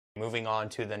Moving on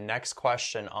to the next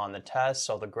question on the test.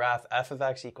 So the graph f of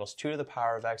x equals 2 to the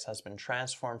power of x has been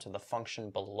transformed to the function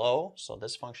below, so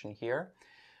this function here,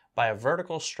 by a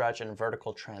vertical stretch and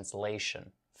vertical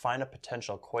translation. Find a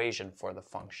potential equation for the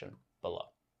function below.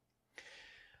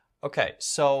 Okay,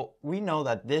 so we know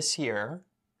that this here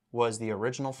was the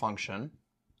original function,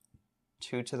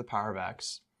 2 to the power of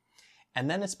x, and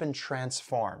then it's been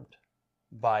transformed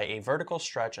by a vertical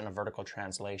stretch and a vertical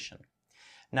translation.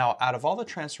 Now, out of all the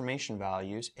transformation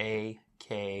values, a,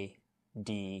 k,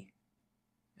 d,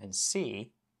 and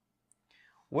c,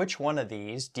 which one of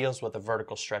these deals with a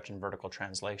vertical stretch and vertical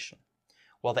translation?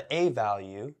 Well, the a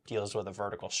value deals with a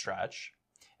vertical stretch,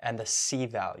 and the c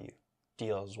value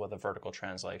deals with a vertical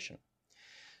translation.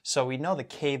 So we know the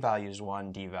k value is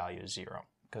 1, d value is 0,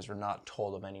 because we're not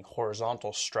told of any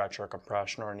horizontal stretch or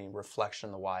compression or any reflection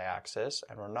in the y-axis,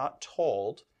 and we're not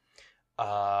told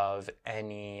of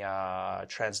any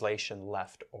translation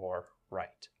left or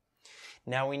right.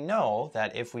 Now we know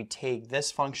that if we take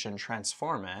this function,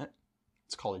 transform it,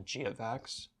 let's call it g of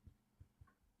x,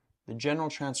 the general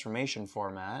transformation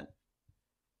format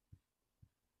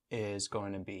is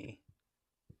going to be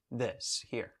this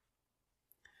here.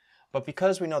 But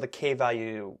because we know the k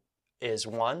value is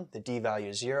 1, the d value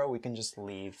is 0, we can just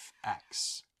leave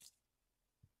x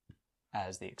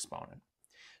as the exponent.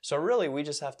 So really, we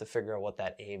just have to figure out what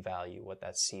that a value, what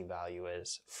that c value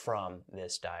is from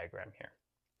this diagram here.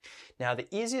 Now, the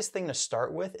easiest thing to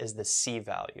start with is the c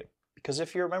value, because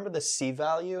if you remember the c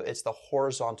value, it's the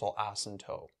horizontal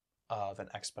asymptote of an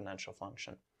exponential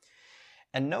function.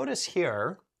 And notice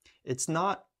here, it's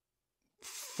not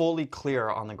fully clear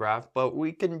on the graph, but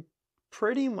we can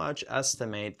pretty much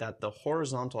estimate that the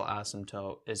horizontal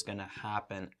asymptote is going to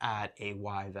happen at a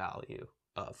y value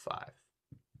of 5.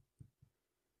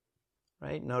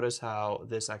 Right? Notice how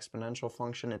this exponential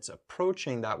function, it's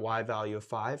approaching that y value of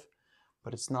 5,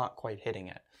 but it's not quite hitting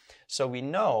it. So we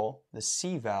know the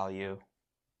c value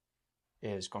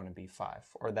is going to be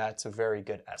 5, or that's a very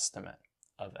good estimate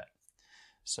of it.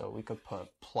 So we could put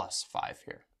plus 5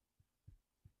 here.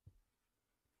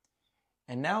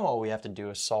 And now all we have to do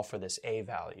is solve for this a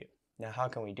value. Now how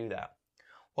can we do that?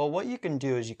 Well, what you can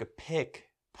do is you could pick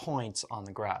points on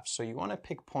the graph. So you want to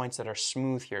pick points that are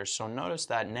smooth here. So notice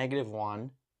that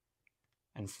 -1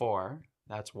 and 4,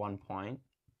 that's 1 point.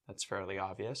 That's fairly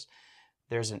obvious.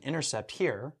 There's an intercept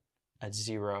here at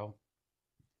 0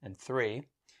 and 3.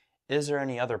 Is there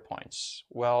any other points?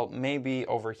 Well, maybe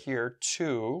over here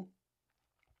 2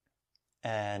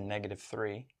 and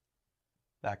 -3.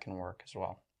 That can work as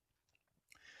well.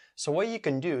 So what you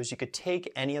can do is you could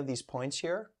take any of these points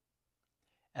here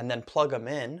and then plug them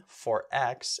in for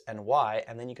x and y,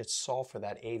 and then you could solve for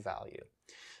that a value.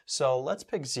 So let's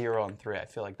pick 0 and 3. I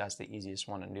feel like that's the easiest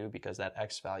one to do because that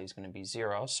x value is going to be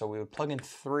 0. So we would plug in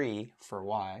 3 for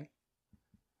y.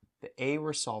 The a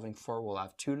we're solving for will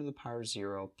have 2 to the power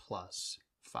 0 plus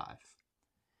 5.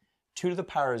 2 to the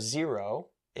power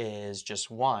 0 is just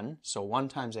 1, so 1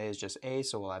 times a is just a,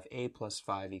 so we'll have a plus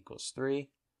 5 equals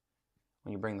 3.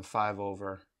 When you bring the 5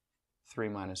 over, 3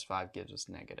 minus 5 gives us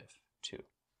 -2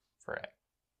 for a.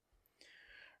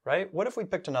 Right? What if we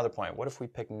picked another point? What if we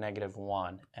picked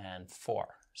 -1 and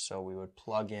 4? So we would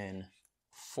plug in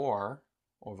 4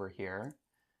 over here,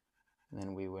 and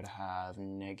then we would have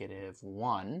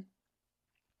 -1.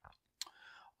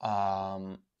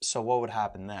 So what would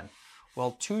happen then?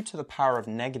 Well, 2 to the power of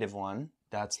 -1,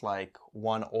 that's like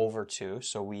 1 over 2,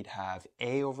 so we'd have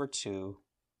a over 2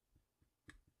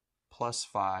 plus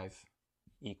 5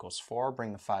 equals 4.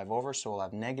 Bring the 5 over, so we'll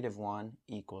have -1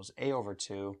 equals a over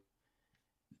 2.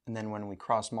 And then when we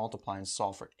cross multiply and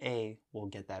solve for a, we'll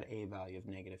get that a value of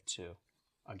 -2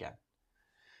 again.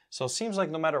 So it seems like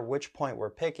no matter which point we're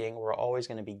picking, we're always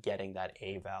going to be getting that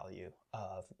a value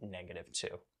of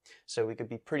 -2. So we could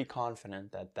be pretty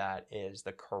confident that that is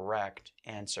the correct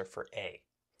answer for a.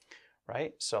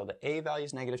 Right? So the a value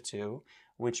is -2,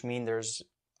 which means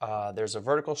there's a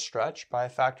vertical stretch by a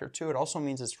factor of 2. It also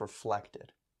means it's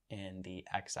reflected in the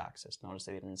x-axis. Notice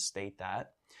they didn't state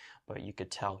that, but you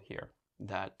could tell here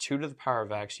that 2 to the power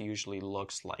of x usually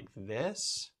looks like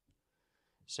this.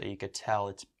 So you could tell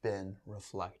it's been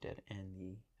reflected in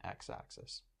the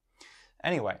x-axis.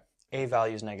 Anyway, a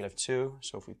value is -2,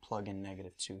 so if we plug in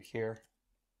 -2 here,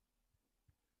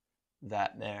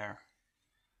 that there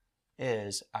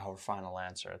is our final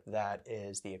answer. That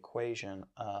is the equation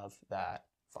of that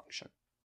function.